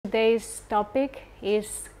today's topic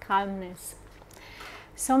is calmness.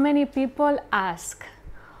 So many people ask,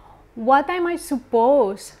 what am I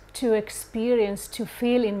supposed to experience, to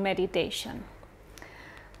feel in meditation?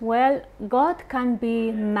 Well, God can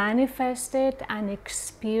be manifested and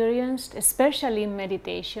experienced, especially in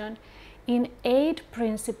meditation, in 8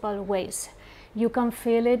 principal ways. You can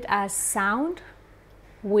feel it as sound,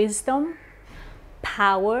 wisdom,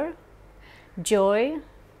 power, joy,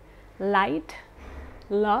 light,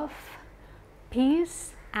 love,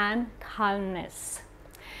 peace, and calmness.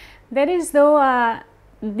 There is though a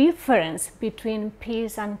difference between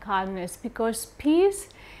peace and calmness, because peace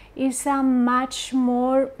is a much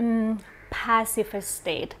more passive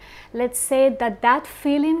state. Let's say that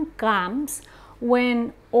feeling comes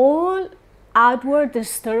when all outward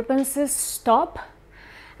disturbances stop,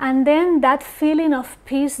 and then that feeling of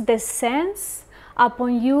peace descends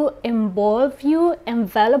upon you, envelop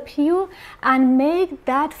you, and make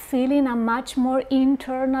that feeling a much more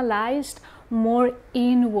internalized, more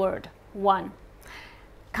inward one.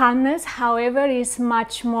 Calmness, however, is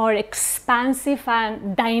much more expansive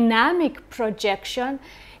and dynamic projection,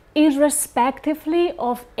 irrespectively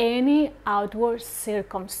of any outward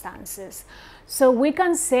circumstances. So we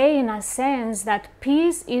can say, in a sense, that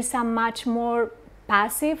peace is a much more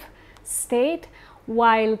passive state,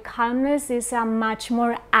 while calmness is a much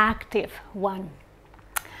more active one.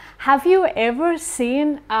 Have you ever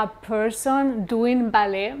seen a person doing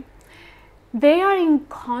ballet? They are in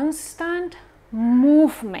constant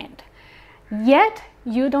movement, yet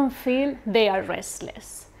you don't feel they are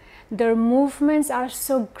restless. Their movements are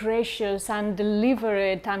so gracious and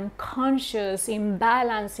deliberate and conscious, in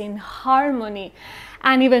balance, in harmony.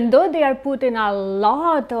 And even though they are putting a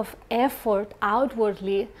lot of effort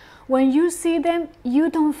outwardly, when you see them, you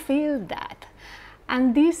don't feel that.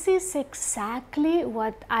 And this is exactly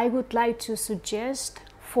what I would like to suggest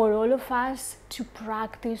for all of us to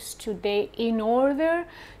practice today in order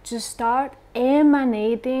to start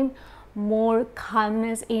emanating more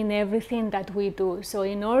calmness in everything that we do. So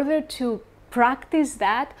in order to practice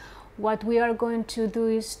that, what we are going to do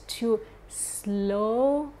is to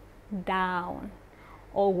slow down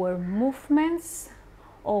our movements,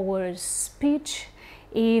 our speech.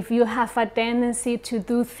 If you have a tendency to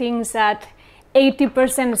do things at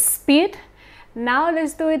 80% speed, now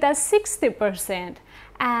let's do it at 60%.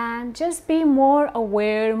 And just be more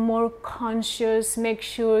aware, more conscious, make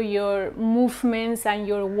sure your movements and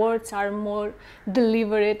your words are more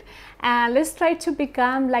deliberate. And let's try to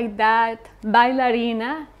become like that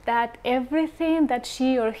ballerina, that everything that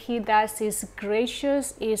she or he does is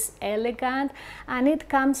gracious, is elegant, and it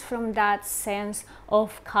comes from that sense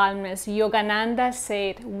of calmness. Ananda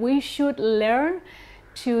said we should learn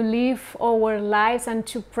to live our lives and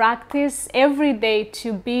to practice every day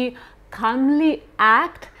to be calmly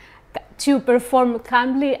to perform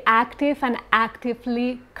calmly active and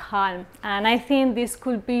actively calm. And I think this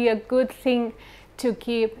could be a good thing to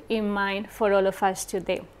keep in mind for all of us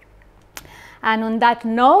today. And on that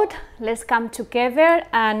note, let's come together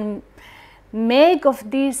and make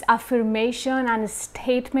of this affirmation and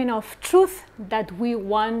statement of truth that we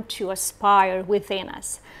want to aspire within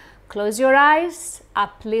us. Close your eyes,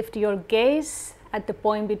 uplift your gaze at the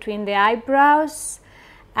point between the eyebrows,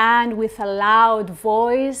 and with a loud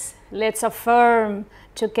voice, let's affirm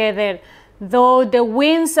together, though the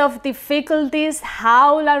winds of difficulties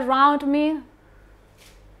howl around me,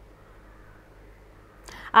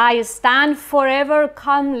 I stand forever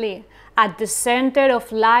calmly at the center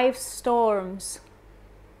of life's storms.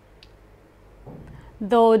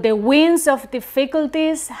 Though the winds of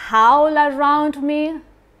difficulties howl around me,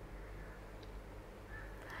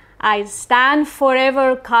 I stand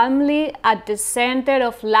forever calmly at the center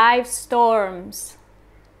of life's storms.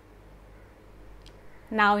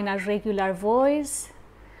 Now in a regular voice,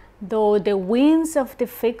 though the winds of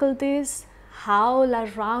difficulties howl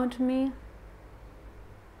around me,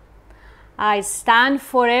 I stand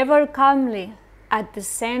forever calmly at the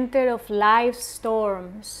center of life's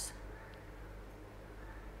storms.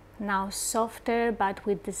 Now softer, but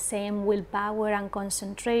with the same willpower and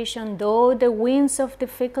concentration, though the winds of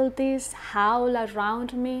difficulties howl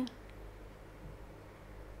around me,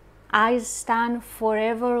 I stand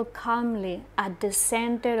forever calmly at the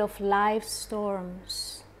center of life's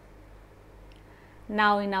storms.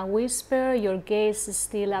 Now in a whisper, your gaze is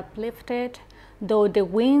still uplifted, though the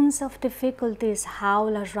winds of difficulties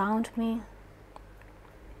howl around me,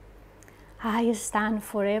 I stand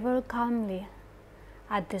forever calmly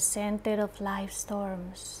at the center of life's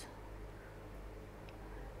storms.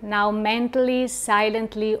 Now mentally,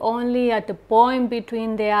 silently, only at the point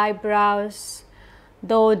between the eyebrows,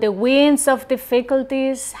 Though the winds of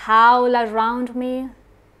difficulties howl around me,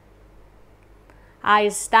 I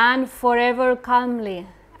stand forever calmly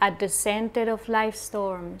at the center of life's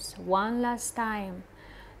storms. One last time.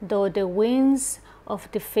 Though the winds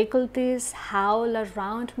of difficulties howl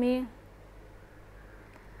around me,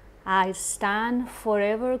 I stand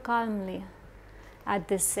forever calmly at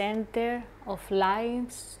the center of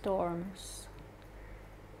life's storms.